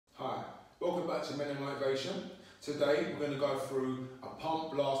back to Menay Motivation. Today we're going to go through a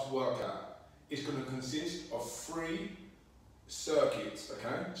pump blast workout. It's going to consist of 3 circuits,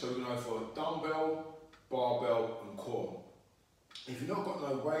 okay? So we're going to go for dumbbell, barbell and core. If you've not got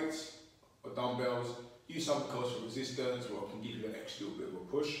no weights or dumbbells, use something else for resistance or I can give you an extra little bit of a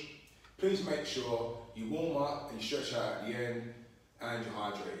push. Please make sure you warm up and you stretch out at the end and you're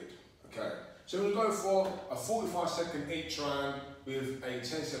hydrated, okay? So we're going to go for a 45-second each round with a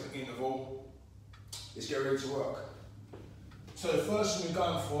 10-second interval. Let's get ready to work. So the first thing we're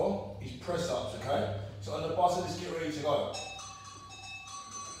going for is press ups, okay? So on the button, let's get ready to go.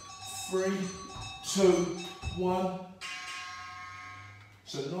 3, 2, 1.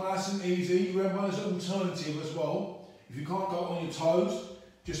 So nice and easy. Remember there's an alternative as well. If you can't go on your toes,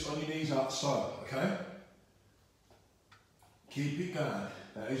 just on your knees outside, okay? Keep it going.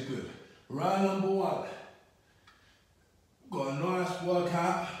 That is good. Round number 1. Got a nice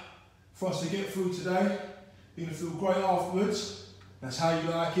workout for us to get through today. You're going to feel great afterwards. That's how you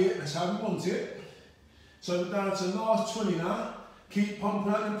like it, that's how we want it. So we're down to the last 20 now. Keep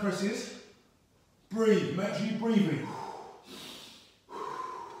pumping out the presses. Breathe, make sure you're breathing.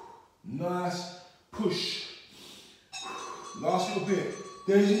 Nice push. Last little bit.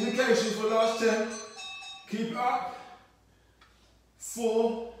 There's indication for the last 10. Keep it up.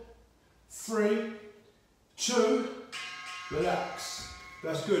 4, 3, 2, relax.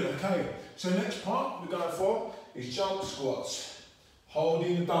 That's good, okay. So next pump we're going for is jump squats.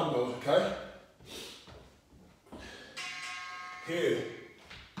 Holding the dumbbells, okay? Here.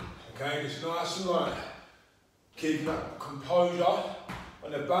 Okay, just nice and light. Keeping that composure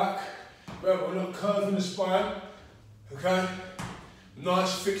on the back. Remember, we're not curving the spine, okay?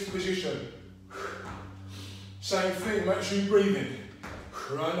 Nice fixed position. Same thing, make sure you're breathing.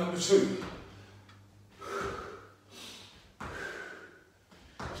 Round number 2.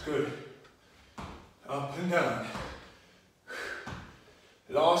 That's good. Up and down.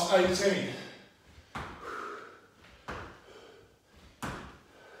 Last 18.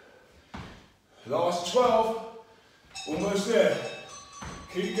 Last 12. Almost there.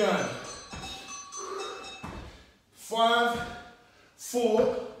 Keep going. 5,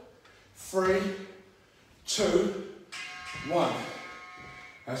 4, 3, 2, 1.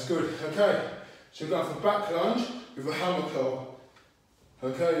 That's good. Okay. So we're going for back lunge with a hammer curl.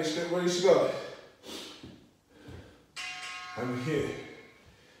 Okay, let's get ready to go. And we're here.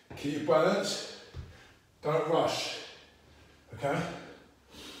 Keep your balance. Don't rush. Okay?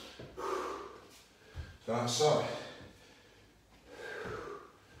 So outside.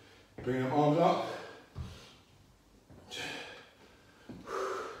 Bring the arms up. It's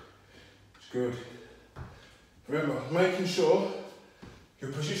good. Remember, making sure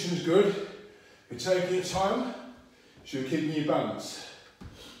your position is good. You're taking your time, so you're keeping your balance.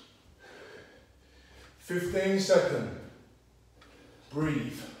 15 seconds.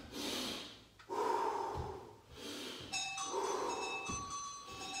 Breathe.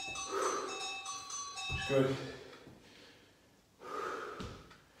 It's good.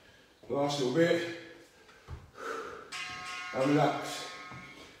 Last little bit. And relax.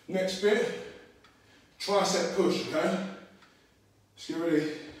 Next bit, tricep push, okay? Let's get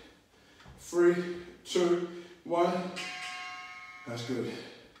ready. 3, 2, 1. That's good.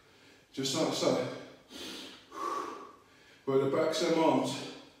 Just like so. With the backs of them arms.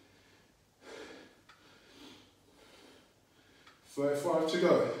 35 to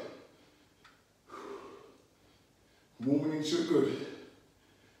go. Warming into it good.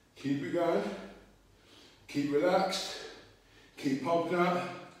 Keep it going. Keep relaxed. Keep pumping out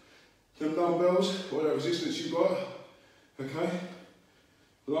them dumbbells, whatever resistance you've got. Okay?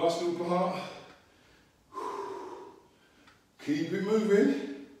 Last little part. Keep it moving.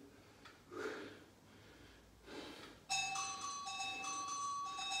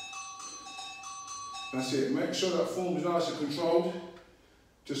 That's it. Make sure that form is nice and controlled.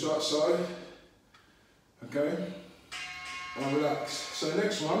 Just like so. Okay? And relax. So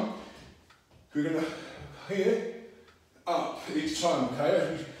next one, we're going to here, up each time,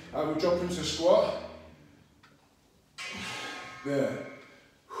 okay? I will drop into a squat. There.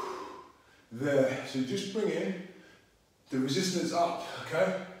 There. So you just bring in the resistance up,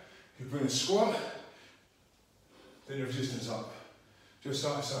 okay? You bring a squat, then your resistance up. Just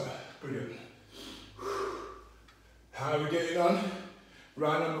like so. Brilliant. How are we getting on?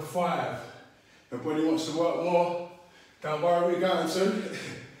 Round number 5. Everybody wants to work more. Don't worry, we're going to.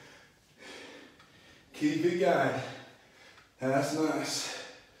 Keep it going. That's nice.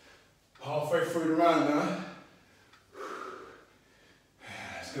 Halfway through the round now.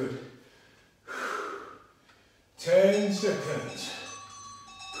 That's good. 10 seconds.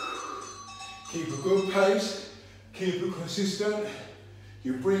 Keep a good pace, keep it consistent,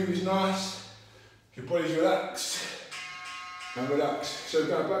 your breathing is nice, your body's relaxed, and relaxed. So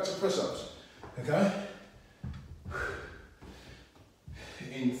going back to press-ups, okay?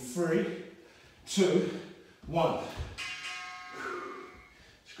 In 3, 2, 1.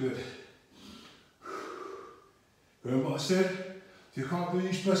 It's good. Remember what I said? If you can't do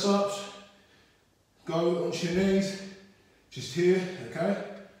these press-ups, go onto your knees, just here, okay?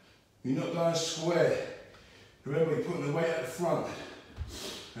 You're not going square. Remember, you're putting the weight at the front.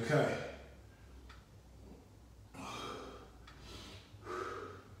 Okay.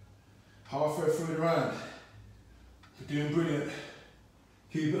 Halfway through the round. You're doing brilliant.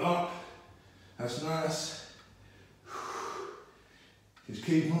 Keep it up. That's nice. Just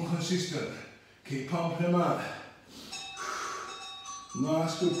keep them consistent. Keep pumping them out.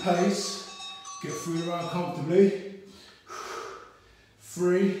 Nice, good pace. Get through the round comfortably.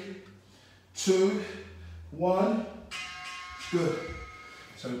 3, 2, 1. Good.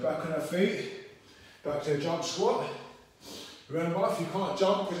 So back on our feet. Back to a jump squat. Remember, if you can't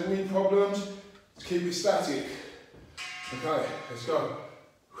jump because of knee problems, keep it static. Okay, let's go.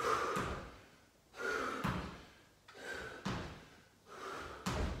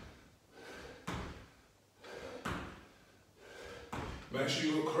 Make sure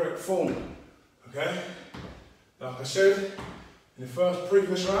you've got correct form. Okay? Like I said, in the first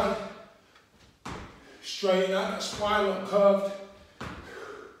previous round, straighten out that spine, not curved.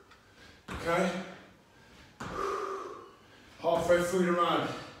 Okay? Halfway through the round.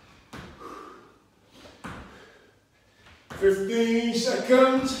 15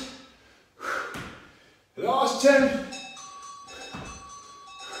 seconds. Last 10.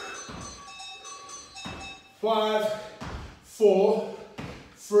 5, 4,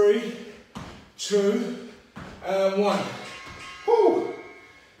 3, 2, and 1. Woo!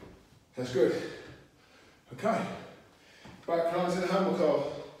 That's good. Okay. Back down to the hammer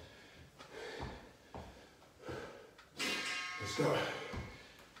curl. Let's go.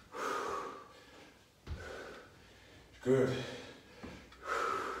 Good.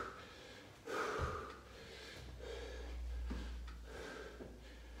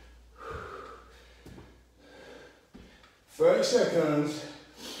 Seconds.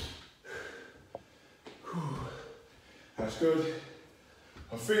 That's good.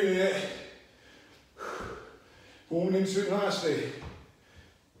 I'm feeling it. Warming into it nicely.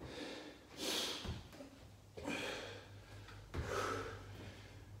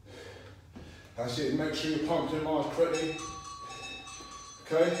 That's it. Make sure you're pumping your arms correctly.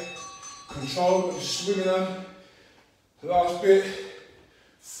 Okay. Control, but just swinging them. Last bit.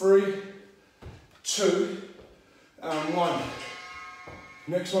 3, 2, and 1.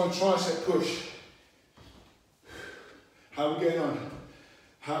 Next one, tricep push. How are we getting on?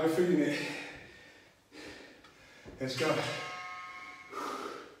 How are we feeling it? Let's go.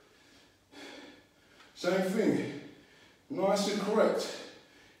 Same thing. Nice and correct.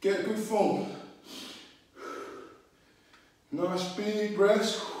 Get good form. Nice big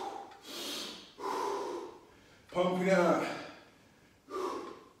breaths. Pumping it out.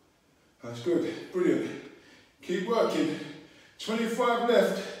 That's good. Brilliant. Keep working. 25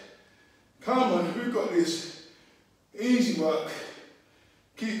 left. Come on, we've got this. Easy work.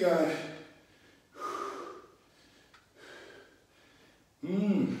 Keep going.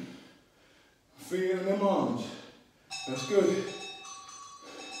 Feeling them arms. That's good.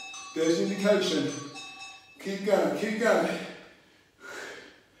 There's indication. Keep going, keep going.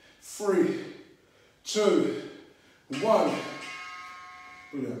 3, 2, 1.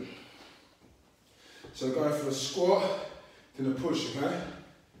 Brilliant. So go for a squat, then a push, okay?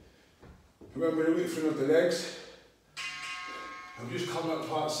 Remember the width of the legs. And just come up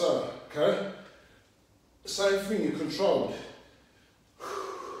like so, okay? Same thing, you're controlled.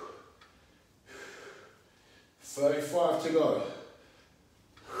 35 to go.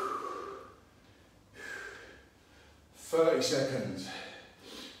 30 seconds.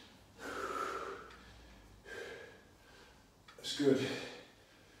 That's good.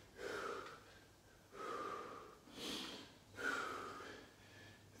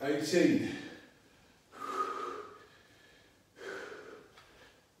 18.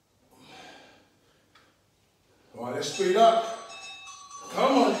 All right, let's speed up.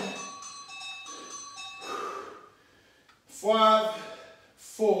 Come on. 5,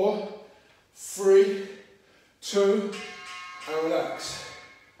 4, 3, 2, and relax.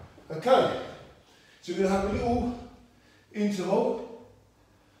 Okay, so we're going to have a little interval.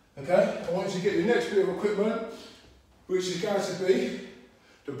 Okay, I want you to get the next bit of equipment, which is going to be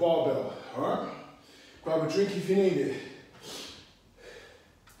the barbell. All right, grab a drink if you need it.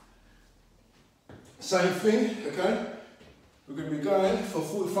 Same thing, okay? We're going to be going for a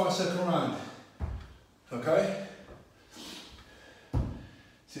 45-second round, okay?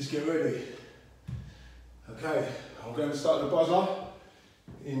 Just get ready. Okay, I'm going to start the buzzer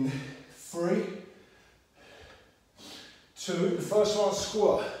in 3, 2, the first one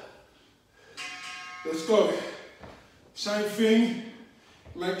squat. Let's go. Same thing,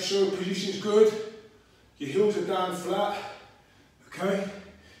 make sure your position is good, your heels are down flat, okay?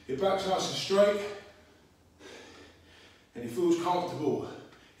 Your back's nice and straight, and it feels comfortable.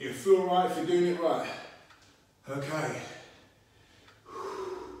 It'll feel right if you're doing it right. Okay.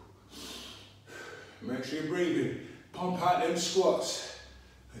 Make sure you're breathing. Pump out them squats.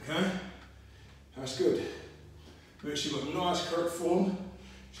 Okay? That's good. Make sure you've got nice correct form.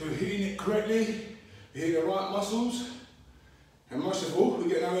 So you're hitting it correctly, you're hitting the right muscles, and most of all, we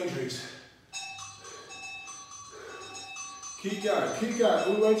get no injuries. Keep going,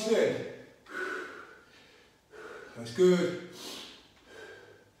 all the way to the end. That's good.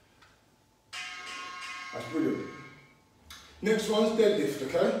 That's brilliant. Next one's deadlift,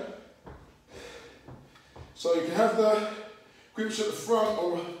 okay? So you can have the grips at the front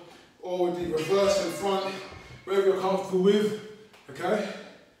or with the reverse in front, wherever you're comfortable with, okay?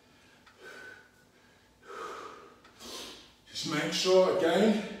 Just make sure,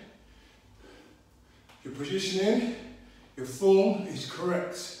 again, your positioning, your form is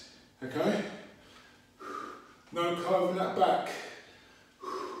correct, okay? No curving that back.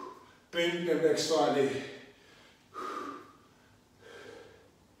 Bend the legs slightly.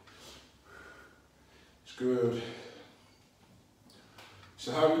 It's good.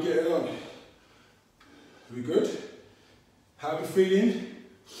 So how are we getting on? Are we good? How are we feeling?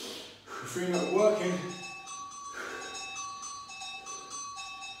 We're feeling like working.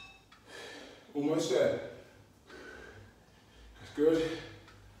 Almost there. That's good.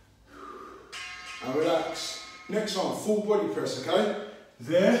 And relax. Next one, full body press, okay?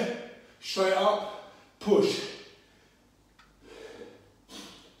 There, straight up, push.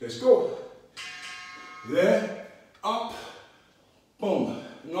 Let's go. There, up, boom.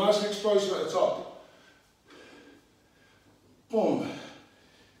 Nice and explosive at the top. Boom.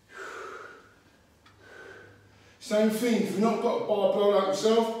 Same thing, if you've not got a barbell like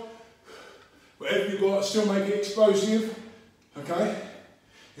yourself, whatever you've got, still make it explosive, okay?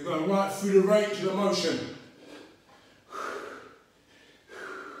 You're going right through the range of the motion.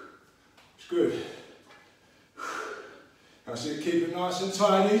 It's good. That's it, keep it nice and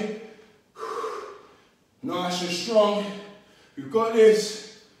tidy. Nice and strong. You've got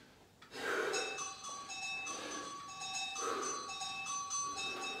this.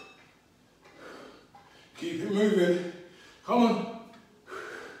 Keep it moving. Come on.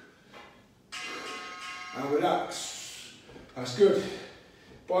 And relax. That's good.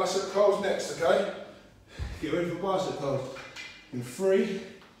 Bicep curls next, okay? Get ready for bicep curls. In 3,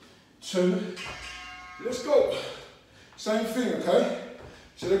 2, let's go. Same thing, okay?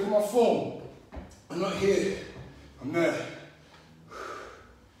 So look at my form. I'm not here, I'm there.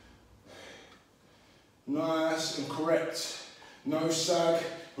 Nice and correct. No sag,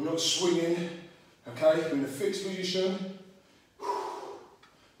 we're not swinging. Okay, we're in a fixed position.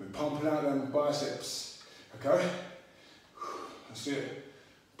 We're pumping out them biceps. Okay? That's it.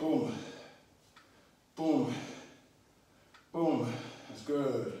 Boom. Boom. Boom. That's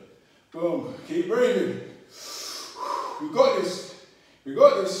good. Boom. Keep breathing. We got this. We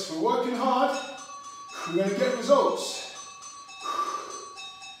got this. We're working hard. We're going to get results.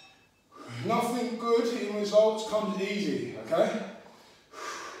 Nothing good in results comes easy, okay?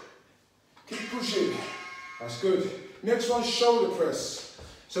 Keep pushing. That's good. Next one, shoulder press.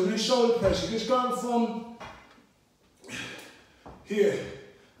 So with the shoulder press, you're just going from here,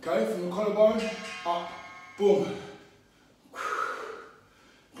 okay? From the collarbone, up, boom.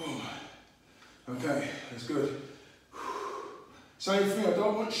 Boom. Okay, that's good. Same thing, I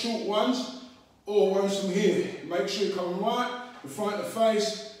don't want short ones or ones from here. Make sure you're coming right in front of the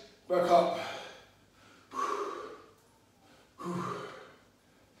face, back up.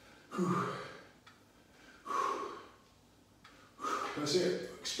 That's it.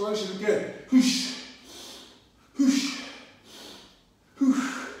 Explosive again. Whoosh. Whoosh.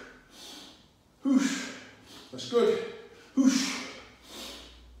 Whoosh. Whoosh. That's good. Whoosh.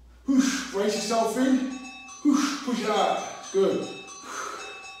 Whoosh. Brace yourself in. Whoosh. Push it out. It's good.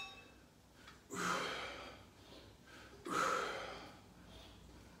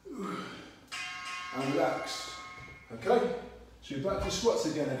 And relax. Okay? So you're back to squats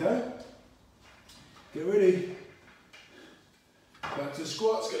again, okay? Get ready. Back to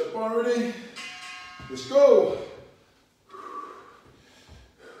squats, get the bar ready. Let's go.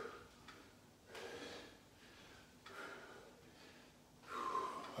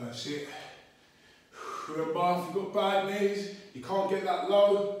 That's it. Remember, if you've got bad knees, you can't get that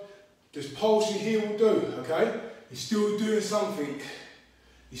low, just pulsing here will do, okay? You're still doing something.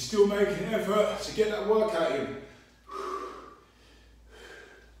 You're still making an effort to get that workout in.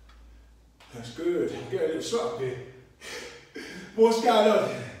 That's good. I'm getting a little sweat up here. What's going on?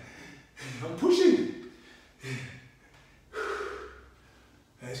 I'm pushing.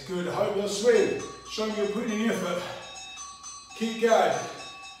 That's good. I hope you're sweating. Show me you're putting in the effort. Keep going.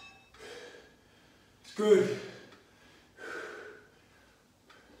 It's good.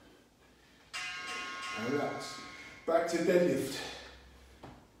 And relax. Back to deadlift.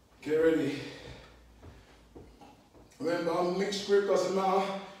 Get ready. Remember, mixed grip doesn't matter.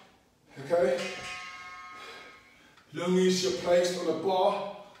 Okay? As long as you're placed on a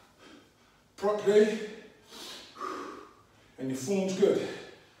bar properly and your form's good.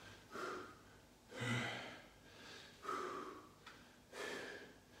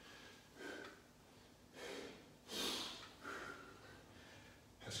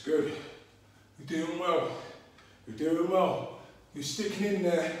 That's good. You're doing well. You're doing well. You're sticking in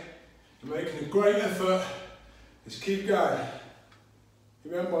there. You're making a great effort. Just keep going.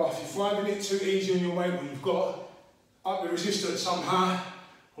 Remember, if you're finding it too easy on your weight, well, you've got to up the resistance somehow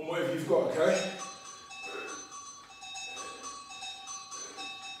on whatever you've got, okay?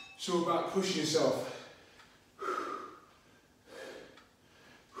 It's all about pushing yourself.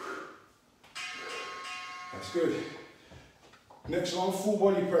 That's good. Next one, full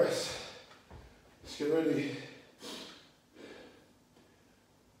body press. Let's get ready.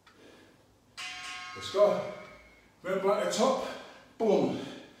 Let's go. Remember at the top, boom.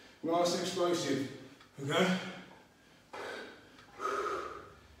 Nice and explosive, okay?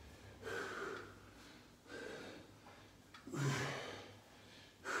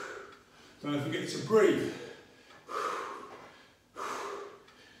 Don't forget to breathe.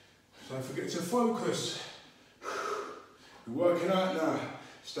 Don't forget to focus. You're working out now.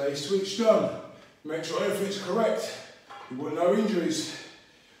 Stay switched on. Make sure everything's correct. You want no injuries.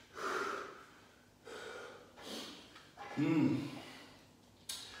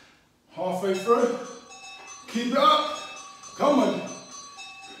 Halfway through. Keep it up. Come on.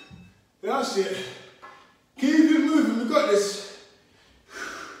 That's it. Keep it moving. We got this.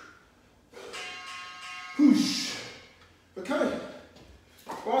 Whoosh. Okay.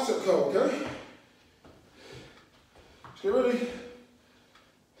 Bicep curl, okay? Let's get ready.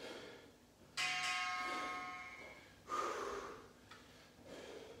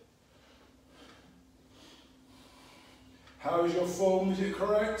 How is your form? Is it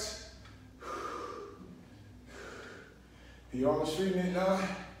correct? Your arms feeling it now.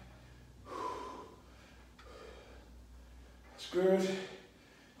 That's good.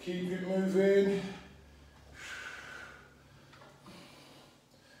 Keep it moving.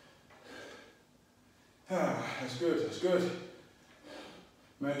 That's good, that's good.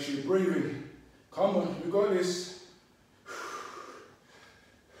 Make sure you're breathing. Come on, we got this.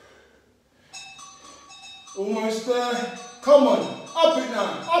 Almost there. Come on, up it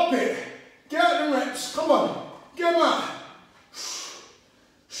now, up it. Get out the reps, come on, get them out.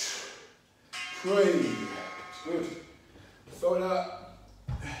 3, it's good. Feel that.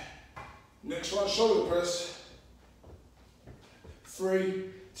 Next one, shoulder press. 3,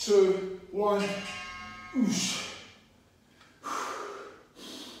 2, 1. Oosh.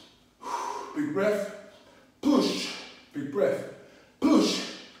 Big breath, push, big breath, push,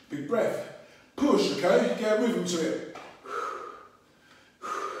 big breath, push, okay? Get a rhythm to it.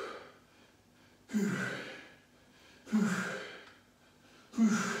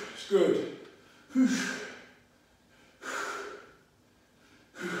 It's good.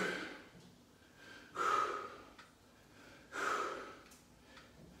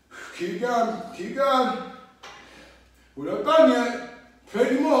 Keep going, keep going. We're not done yet.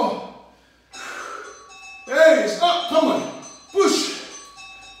 Plenty more. Hey, it's up, come on. Push,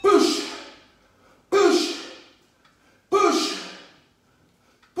 push, push, push,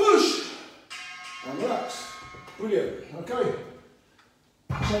 push. And relax. Brilliant, okay.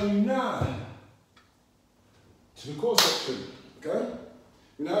 So now, to the core section, okay?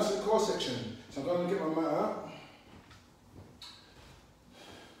 Now to the core section. So I'm going to get my mat out.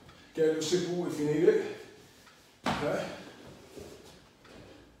 Get a little sip of water if you need it. Okay?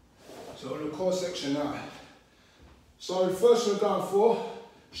 So on the core section now. So first we're going for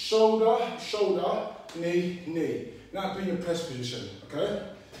shoulder, shoulder, knee, knee. Now be in the press position, okay?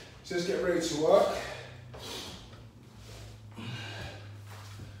 So let's get ready to work.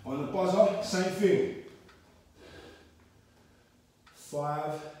 On the buzzer, same thing.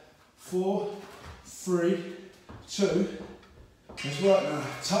 5, 4, 3, 2, Let's work now.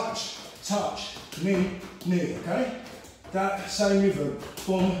 Touch, touch, knee, knee, okay? That same rhythm.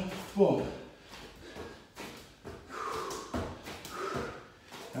 Boom, boom.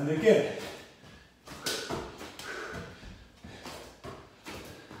 And again.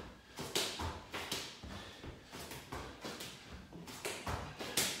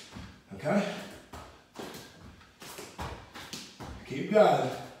 Okay? Keep going.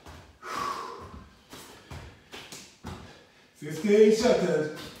 15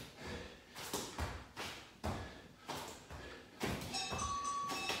 seconds.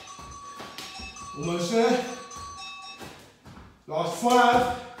 Almost there. Last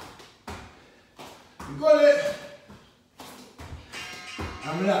 5. You got it.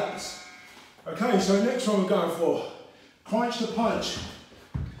 And relax. Okay, so next one we're going for crunch to punch.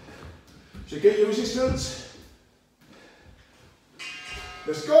 So get your resistance.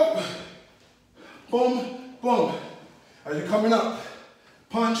 Let's go. Boom, boom. As you're coming up,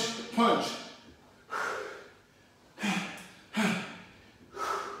 punch, punch.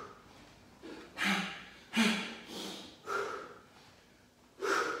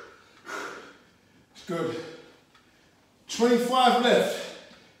 It's good. 25 left.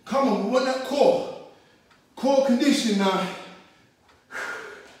 Come on, we want that core. Core conditioning now.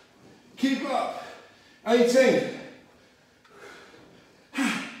 Keep up. 18.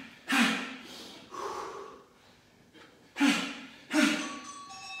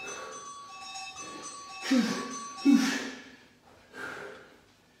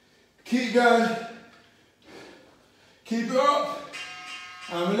 Keep going. Keep it up.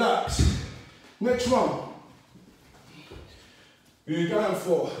 And relax. Next one. We're going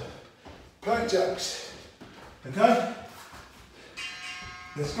for plank jacks. Okay?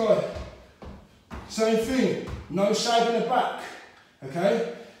 Let's go. Same thing. No sag in the back.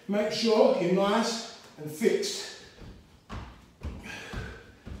 Okay? Make sure you're nice and fixed.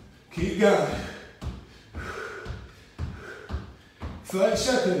 Keep going. 30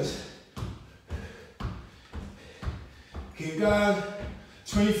 seconds. Keep going.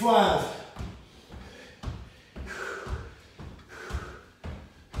 25.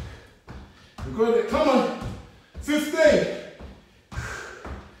 You got it. Come on. 15.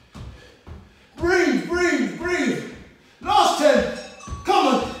 Breathe, breathe, breathe. Last 10. Come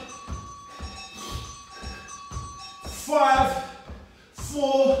on. 5,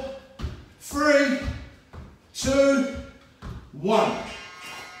 4, 3, 2, 1.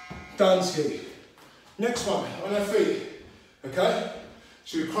 Done ski. Next one, on our feet. Okay?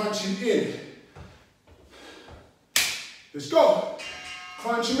 So you're crunching in. Let's go.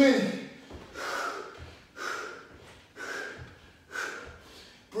 Crunch them in.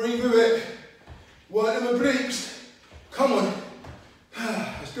 Breathe with it. Work them obliques. Come on.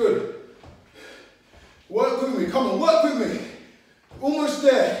 That's good. Work with me. Come on, work with me. Almost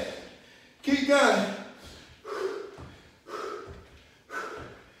there. Keep going.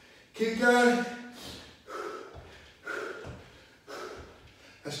 Keep going.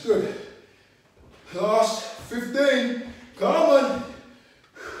 That's good. Last 15. Come on.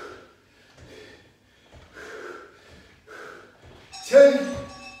 10,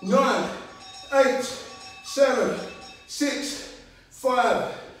 9, 8, 7, 6,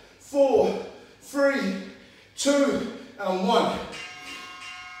 5, 4, 3, 2, and 1.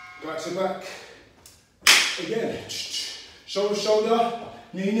 Back to back. Again. Shoulder, shoulder,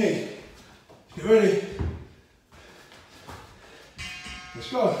 knee, knee. Get ready. Let's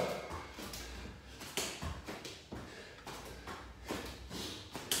go.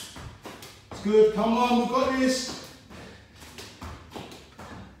 It's good. Come on, we've got this.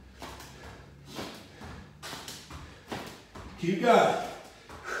 Keep going.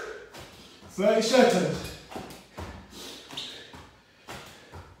 30 seconds.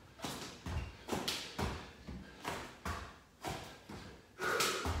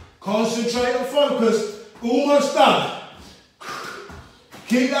 Concentrate and focus. Almost done.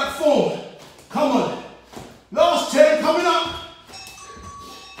 Keep that form. Come on. Last 10 coming up.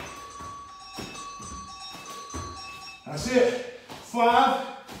 That's it. 5,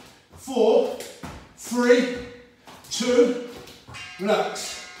 4, 3, 2,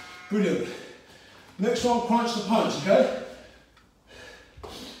 relax. Brilliant. Next one, crunch to punch, okay?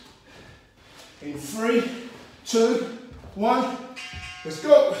 In 3, 2, 1, let's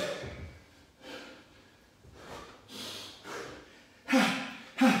go.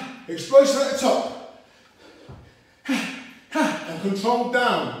 Explosive at the top. And control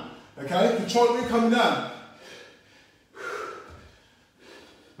down, okay? Control it coming down.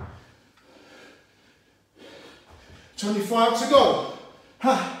 $25 to go.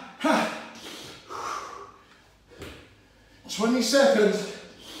 20 20 seconds.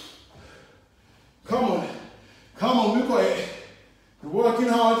 Come on. Come on, we've got it. We're working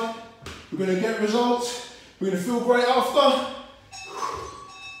hard. We're going to get results. We're going to feel great after.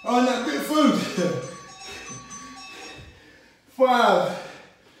 On that bit of food. 5,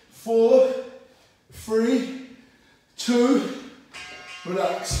 4, 3, 2,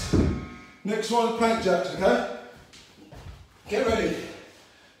 relax. Next one, plank jacks, okay? Get ready.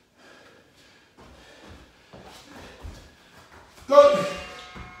 Go.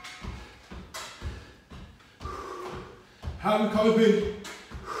 How are we coping?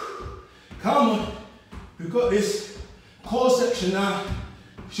 Come on. We've got this core section now.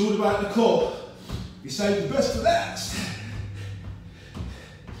 It's all about the core. You save the best for last.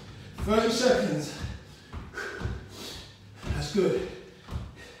 30 seconds. That's good.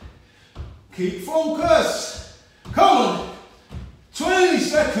 Keep focus. Come on. 20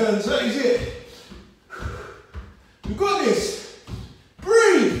 seconds. That is it. You've got this.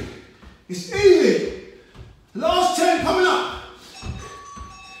 Breathe. It's easy. Last 10 coming up.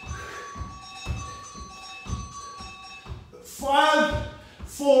 5,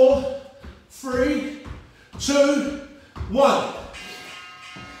 4, 3, 2, 1.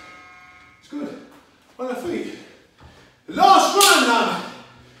 It's good. On the feet. Last round now.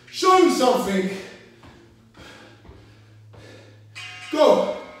 Show me something.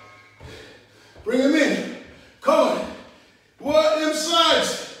 Go. Bring them in. Come on. Work them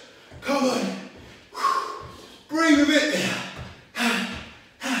sides. Come on. Breathe a bit.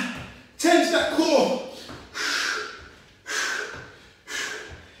 Tense that core.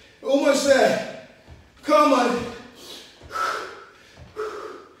 Almost there. Come on.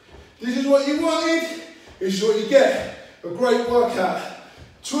 This is what you wanted. This is what you get. A great workout.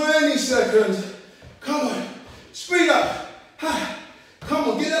 20 seconds. Come on. Speed up. Come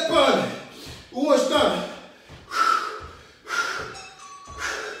on, get that burn. Almost done.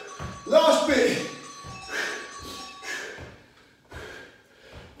 Last bit.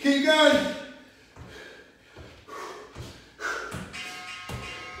 Keep going.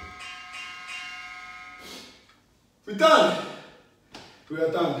 We're done. We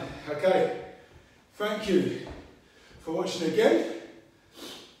are done. Okay. Thank you for watching again.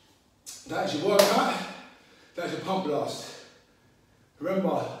 That's your workout. That's your pump blast.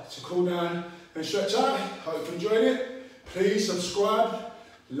 Remember to cool down and stretch out. Hope you enjoyed it. Please subscribe,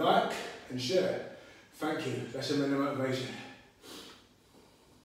 like and share. Thank you. That's your Menay motivation.